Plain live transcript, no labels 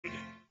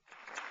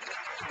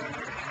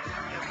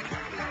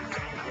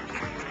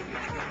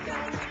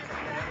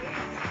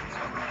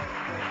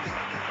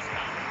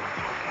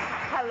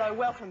Hello,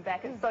 welcome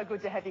back. It's so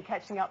good to have you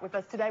catching up with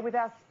us today with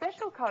our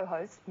special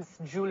co-host, Miss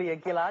Julia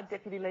Gillard,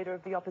 Deputy Leader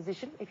of the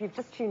Opposition. If you've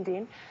just tuned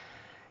in,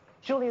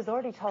 Julia's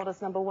already told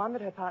us, number one,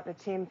 that her partner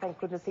Tim, thank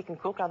goodness he can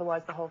cook,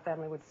 otherwise the whole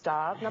family would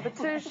starve. Number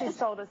two, she's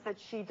told us that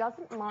she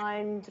doesn't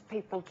mind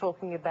people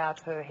talking about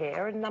her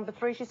hair. And number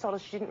three, she's told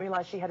us she didn't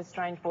realise she had a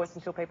strange voice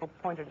until people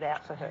pointed it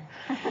out to her.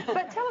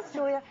 But tell us,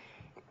 Julia,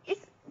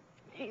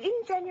 in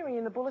January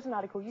in the Bulletin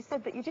article, you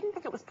said that you didn't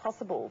think it was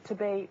possible to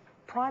be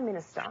Prime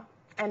Minister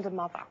and a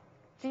mother.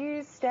 Do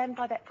you stand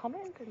by that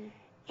comment?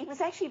 It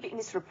was actually a bit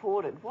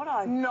misreported. No,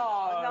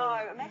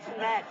 imagine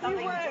that. You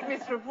weren't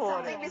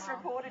misreported. Something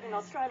misreported in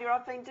Australia.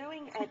 I've been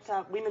doing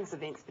at women's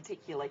events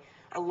particularly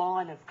a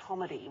line of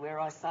comedy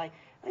where I say,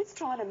 let's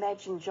try and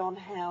imagine John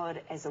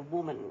Howard as a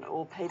woman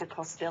or Peter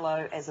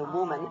Costello as a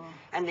woman,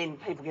 and then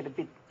people get a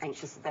bit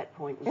anxious at that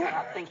point and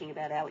start thinking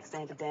about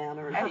Alexander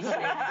Downer and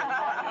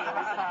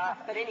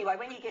But anyway,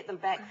 when you get them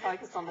back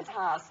focused on the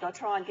task, I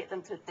try and get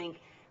them to think,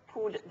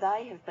 could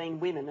they have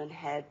been women and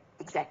had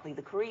exactly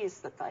the careers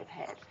that they've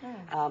had?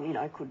 You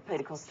know, could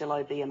Peter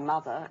Costello be a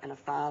mother and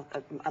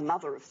a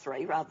mother of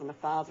three rather than a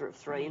father of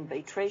three and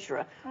be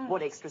treasurer?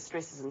 What extra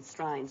stresses and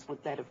strains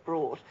would that have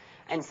brought?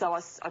 And so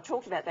I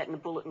talked about that in the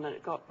bulletin, and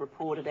it got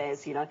reported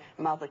as, you know,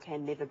 mother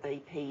can never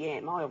be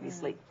PM. I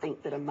obviously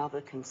think that a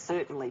mother can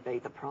certainly be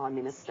the Prime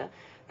Minister,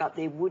 but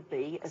there would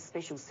be a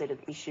special set of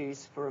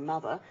issues for a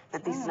mother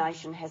that this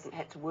nation hasn't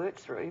had to work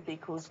through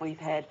because we've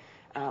had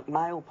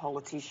male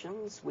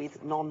politicians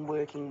with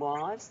non-working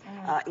wives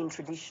in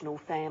traditional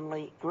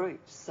family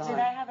groups. So, do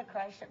they have a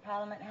creche at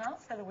Parliament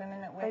House for the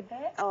women that work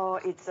there? Oh,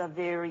 it's a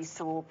very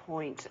sore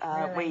point.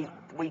 Really?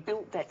 We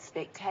built that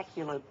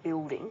spectacular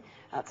building.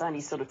 It's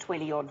only sort of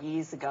 20-odd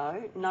years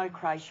ago. No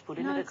creche put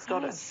in it. It's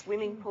got a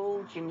swimming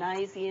pool,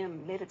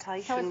 gymnasium,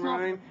 meditation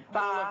room,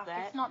 all of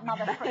that. It's not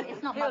mother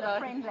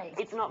friendly.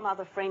 It's not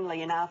mother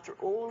friendly, and after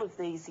all of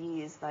these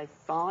years, they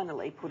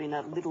finally put in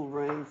a little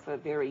room for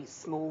very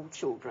small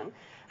children.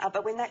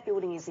 But when that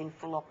building is in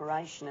full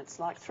operation, it's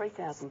like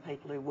 3,000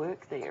 people who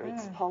work there.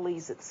 It's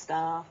pollies, it's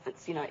staff,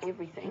 it's, you know,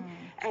 everything,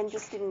 and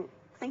just didn't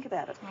think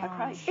about it. A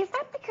creche. Is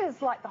that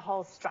because, like, the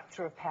whole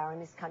structure of power in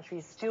this country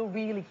is still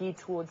really geared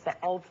towards that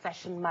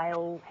old-fashioned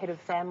male head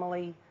of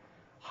family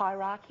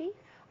hierarchy?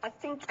 I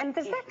think. And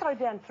does that go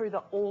down through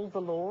all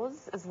the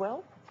laws as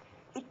well?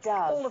 It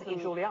does. All of them,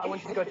 Julia. I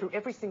want you to go through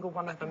every single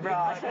one of them.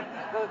 Right.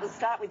 Well, we'll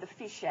start with the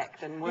Fish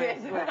Act and work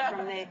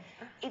from there.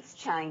 It's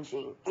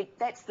changing.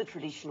 That's the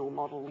traditional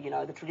model, you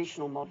know. The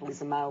traditional model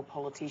is a male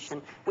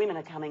politician. Women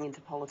are coming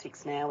into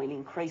politics now in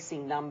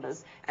increasing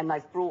numbers, and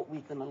they've brought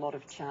with them a lot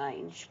of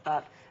change.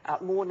 But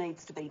more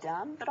needs to be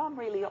done. But I'm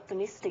really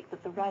optimistic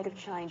that the rate of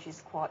change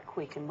is quite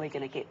quick, and we're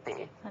going to get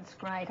there. That's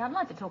great. I'd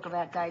like to talk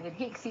about David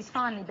Hicks. He's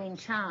finally been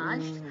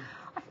charged.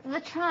 The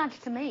charge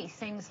to me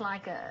seems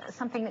like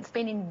something that's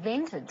been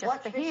invented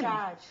just for him. What's the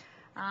charge?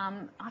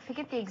 I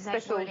forget the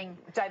exact wording.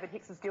 David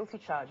Hicks's guilty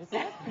charge, isn't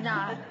it? No,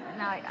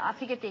 I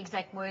forget the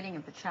exact wording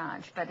of the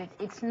charge, but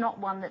it's not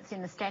one that's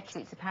in the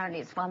statutes.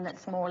 Apparently it's one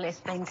that's more or less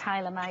been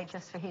tailor-made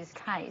just for his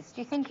case. Do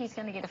you think he's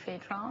going to get a fair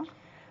trial?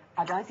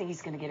 I don't think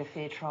he's going to get a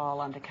fair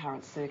trial under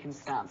current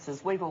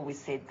circumstances. We've always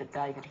said that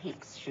David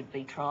Hicks should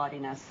be tried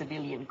in a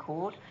civilian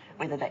court,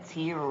 whether that's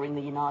here or in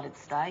the United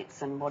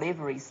States, and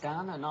whatever he's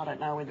done, and I don't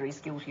know whether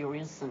he's guilty or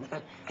innocent,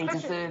 but he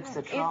deserves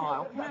a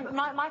trial.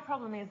 My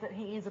problem is that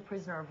he is a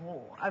prisoner of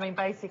war. I mean,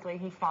 basically,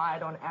 he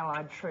fired on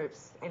Allied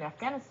troops in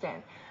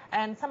Afghanistan.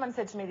 And someone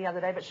said to me the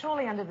other day, but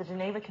surely under the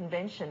Geneva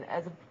Convention,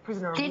 as a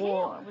prisoner of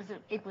war...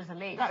 It was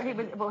alleged.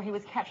 No, he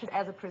was captured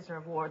as a prisoner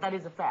of war. That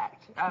is a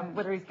fact.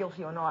 Whether he's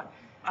guilty or not,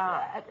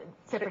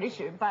 separate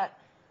issue. But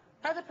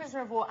as a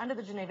prisoner of war under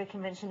the Geneva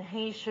Convention,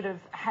 he should have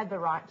had the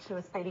right to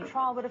a speedy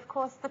trial. But of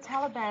course, the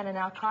Taliban and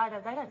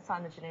Al-Qaeda, they don't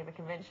sign the Geneva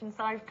Convention,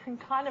 so I can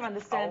kind of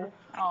understand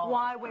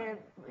why we're,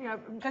 you know...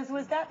 Because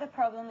was that the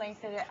problem,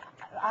 Lisa?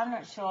 I'm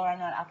not sure, I'm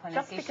not up on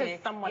this issue. Just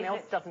because someone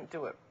else doesn't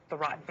do it the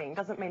right thing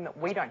doesn't mean that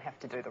we don't have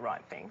to do the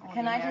right thing.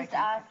 Can I just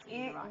ask,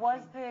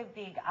 was the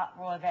big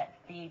uproar that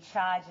the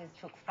charges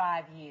took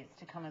 5 years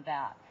to come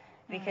about?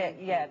 Because,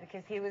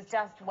 because he was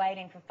just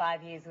waiting for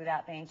 5 years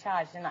without being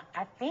charged, and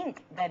I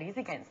think that is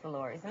against the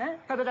law, isn't it?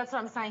 But that's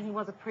what I'm saying, he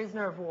was a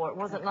prisoner of war. It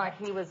wasn't like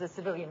he was a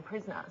civilian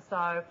prisoner.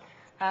 So,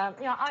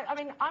 you know, I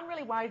mean, I'm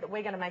really worried that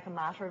we're going to make a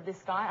martyr of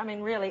this guy. I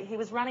mean, really, he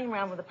was running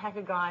around with a pack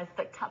of guys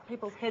that cut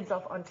people's heads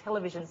off on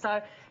television.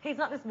 So he's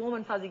not this warm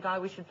and fuzzy guy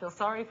we should feel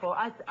sorry for.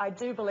 I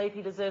do believe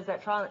he deserves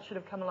that trial. It should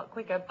have come a lot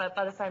quicker, but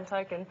by the same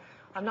token,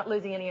 I'm not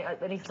losing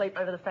any sleep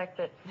over the fact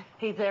that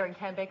he's there in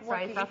Camp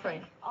X-ray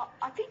suffering.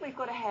 I think we've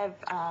got to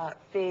have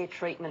fair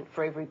treatment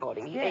for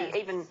everybody,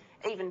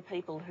 even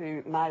people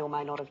who may or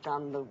may not have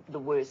done the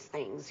worst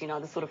things. You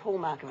know, the sort of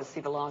hallmark of a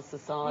civilised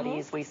society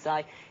is we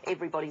say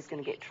everybody's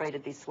going to get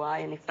treated this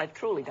way, and if they've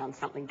truly done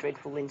something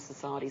dreadful, then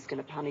society's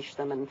going to punish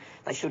them and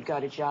they should go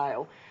to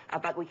jail.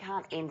 But we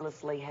can't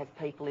endlessly have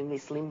people in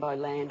this limbo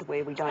land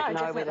where we don't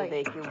know whether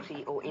they're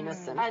guilty or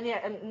innocent.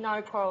 And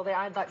no quarrel there.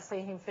 I'd like to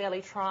see him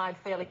fairly tried,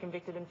 fairly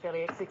convicted and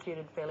fairly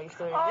executed fairly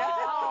soon.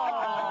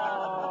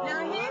 Now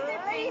here's the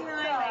thing though,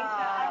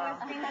 Lisa. I was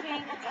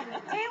thinking,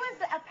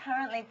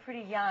 apparently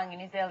pretty young, in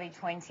his early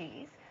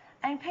 20s.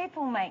 And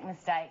people make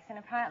mistakes, and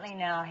apparently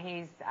now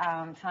he's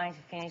trying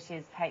to finish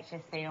his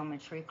HSC or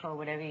matric or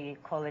whatever you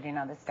call it in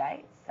other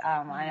states.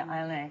 I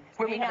don't know.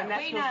 Well, we have a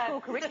national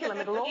school curriculum.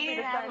 It'll all be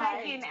the same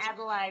like age. in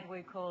Adelaide,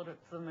 we called it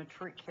the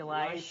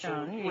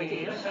matriculation.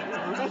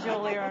 Yes.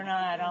 Julia and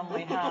I at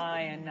Umley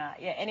High, and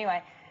yeah.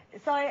 Anyway,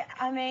 so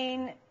I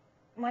mean,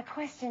 my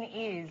question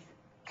is,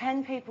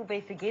 can people be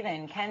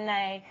forgiven? Can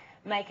they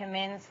make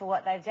amends for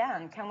what they've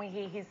done? Can we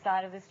hear his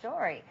side of the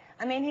story?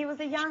 I mean, he was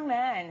a young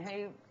man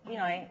who, you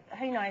know,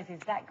 who knows his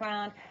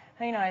background,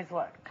 who knows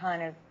what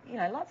kind of, you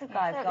know, lots of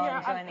guys go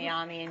and join the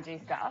army and do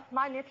stuff.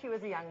 My nephew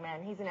is a young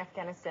man. He's in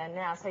Afghanistan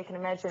now, so you can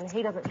imagine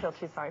he doesn't feel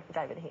too sorry for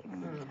David Hicks.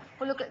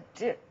 Well, look,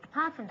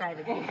 apart from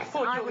David Hicks,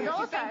 I was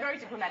also very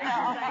diplomatic.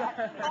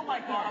 Oh my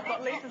God, I've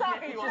got Lisa's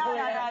nephew on board.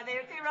 No,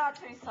 there are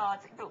two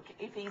sides. Look,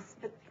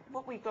 but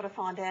what we've got to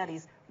find out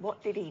is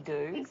what did he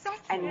do,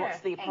 exactly, and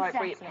what's the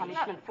appropriate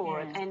punishment for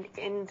yeah. it.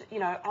 And you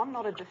know, I'm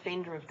not a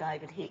defender of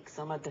David Hicks.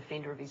 I'm a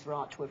defender of his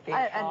right to a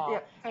fair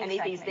trial. And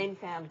if he's then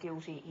found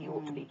guilty, he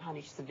ought to be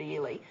punished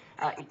severely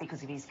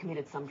because if he's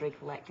committed some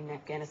dreadful act in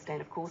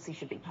Afghanistan. Of course, he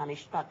should be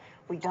punished. But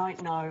we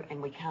don't know,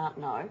 and we can't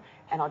know.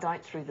 And I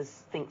don't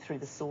think through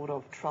the sort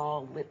of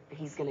trial that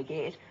he's going to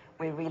get,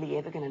 we're really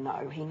ever going to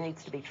know. He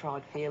needs to be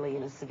tried fairly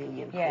in a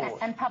civilian court.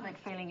 And public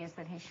feeling is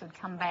that he should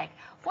come back.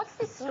 What's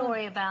this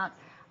story about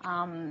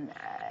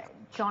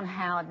John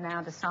Howard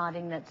now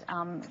deciding that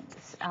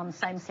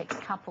same-sex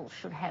couples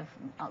should have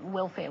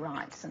welfare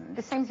rights? And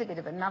this seems a bit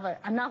of another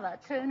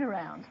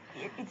turnaround.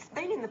 It's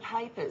been in the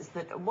papers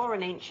that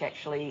Warren Inch,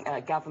 actually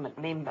a government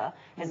member,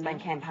 has been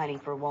campaigning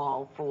for a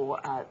while for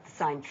the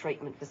same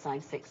treatment for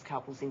same-sex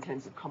couples in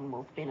terms of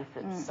Commonwealth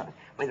benefits, so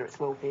whether it's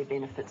welfare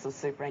benefits or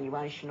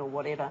superannuation or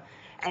whatever.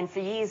 And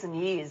for years and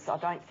years, I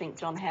don't think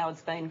John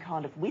Howard's been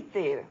kind of with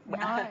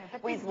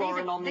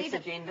Warren on this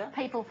agenda.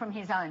 People from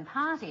his own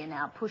party are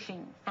now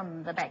pushing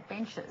from the back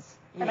benches.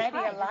 So maybe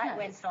a light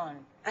went on.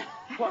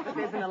 What, that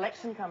there's an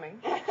election coming?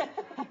 No,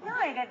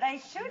 that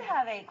they should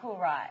have equal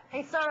rights.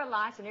 He saw a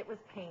light and it was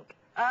pink.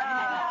 Or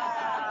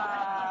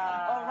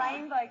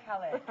rainbow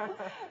coloured.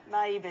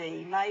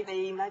 Maybe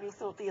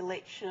thought the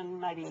election,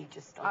 maybe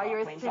just you're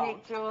a went cynic,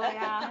 on.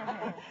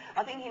 Julia.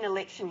 I think in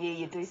election year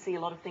you do see a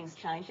lot of things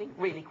changing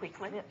really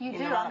quickly. You in do.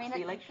 the run-up I to the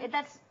mean, election.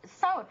 that's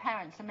so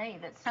apparent to me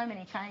that so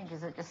many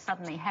changes are just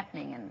suddenly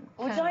happening. And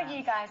well, don't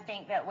you guys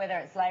think that whether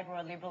it's Labor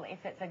or Liberal,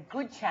 if it's a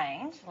good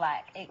change,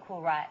 like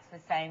equal rights for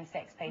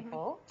same-sex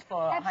people,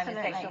 for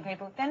homosexual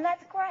people, then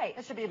that's great.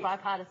 It should be a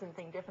bipartisan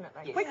thing,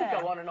 definitely. Yes. We could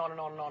go on and on and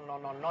on and on and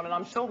on and on, and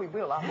I'm sure we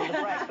will after the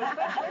break. But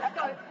first, let's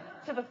go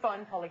to the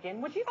phone poll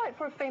again. Would you vote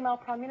for a female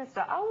Prime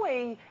Minister? Are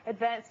we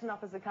advanced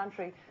enough as a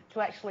country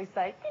to actually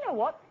say, you know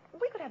what,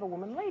 we could have a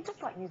woman lead,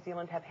 just like New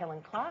Zealand have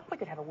Helen Clark. We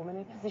could have a woman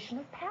in a position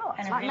of power.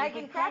 And like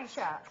Maggie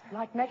Thatcher.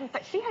 Like Maggie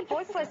Thatcher. She had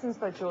voice lessons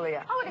though,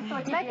 Julia. I would have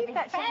thought Maggie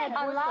Thatcher had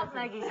I voice love lessons.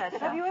 Maggie Thatcher.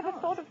 Have you ever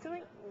thought of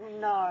doing?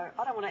 No,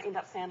 I don't want to end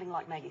up sounding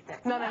like Maggie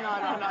Thatcher. No.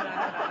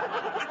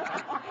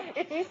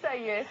 If you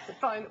say yes,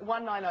 phone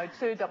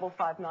 1902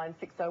 559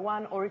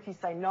 601, or if you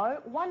say no,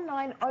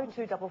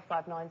 1902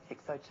 559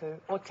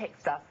 602, or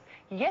text us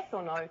yes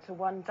or no to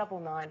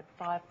 199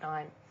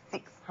 59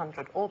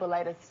 600. All the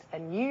latest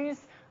and news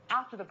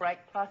after the break,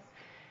 plus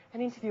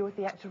an interview with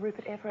the actor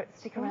Rupert Everett.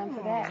 Stick around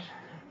for that.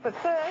 But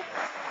first...